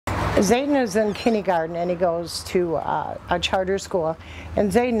Zayden is in kindergarten and he goes to a charter school.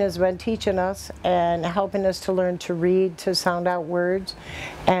 And Zayden has been teaching us and helping us to learn to read, to sound out words.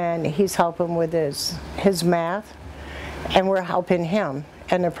 And he's helping with his math. And we're helping him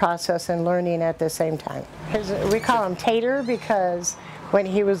in the process and learning at the same time. We call him Tater because when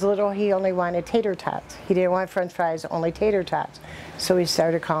he was little, he only wanted tater tots. He didn't want French fries, only tater tots. So we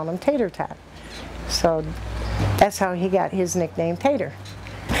started calling him Tater Tot. So that's how he got his nickname Tater.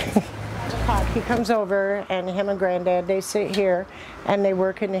 He comes over and him and Granddad, they sit here and they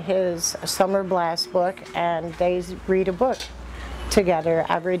work in his summer blast book and they read a book together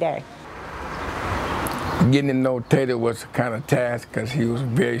every day. Getting to know Tater was kind of a task because he was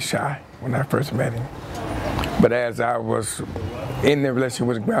very shy when I first met him. But as I was in the relationship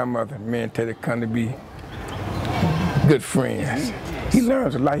with his grandmother, me and Tater come to be good friends. He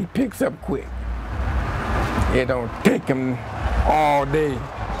learns a lot, he picks up quick. It don't take him all day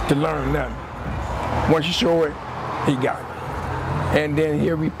to learn nothing. Once you show it, he got it. And then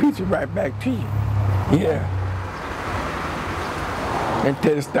he'll repeat it right back to you. Yeah. And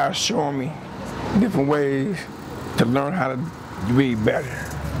Tater starts showing me different ways to learn how to read better.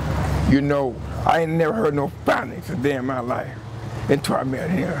 You know, I ain't never heard no phonics a day in my life until I met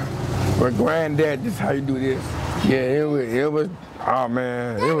him. But Granddad, this is how you do this. Yeah, it was, oh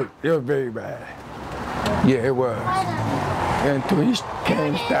man, it was very bad. Yeah, it was. Until he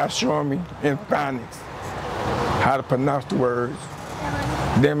came and started showing me in phonics how to pronounce the words.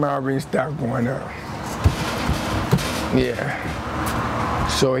 Then my reading started going up. Yeah.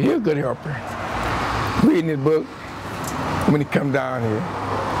 So he's a good helper. Reading his book when he come down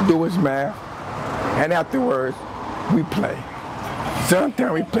here, do his math, and afterwards we play.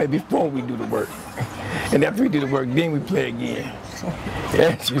 Sometimes we play before we do the work. And after we do the work, then we play again.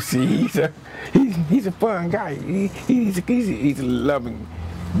 As you see, he's a fun guy. He's a loving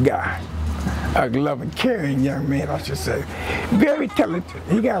guy. A loving, caring young man, I should say. Very talented.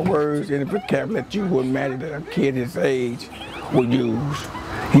 He got words in the vocabulary that you wouldn't imagine that a kid his age would use.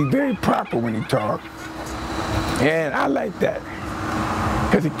 He's very proper when he talks. And I like that,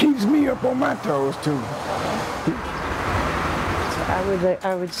 because it keeps me up on my toes too.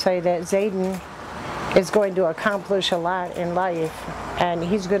 I would say that Zayden is going to accomplish a lot in life, and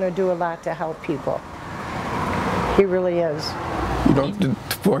he's going to do a lot to help people. He really is. You know,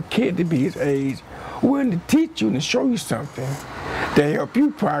 for a kid to be his age, willing to teach you and to show you something to help you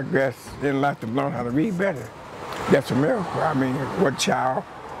progress in life, to learn how to read better. That's a miracle. I mean, what child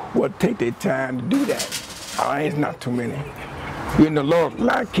would take their time to do that? It's not too many. You know, a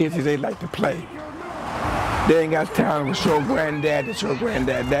lot of kids, they like to play. They ain't got time to show Granddad to show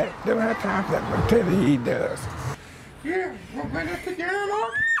Granddad that. They don't have time for that, but Tater, he does. Yeah, we'll bring it together.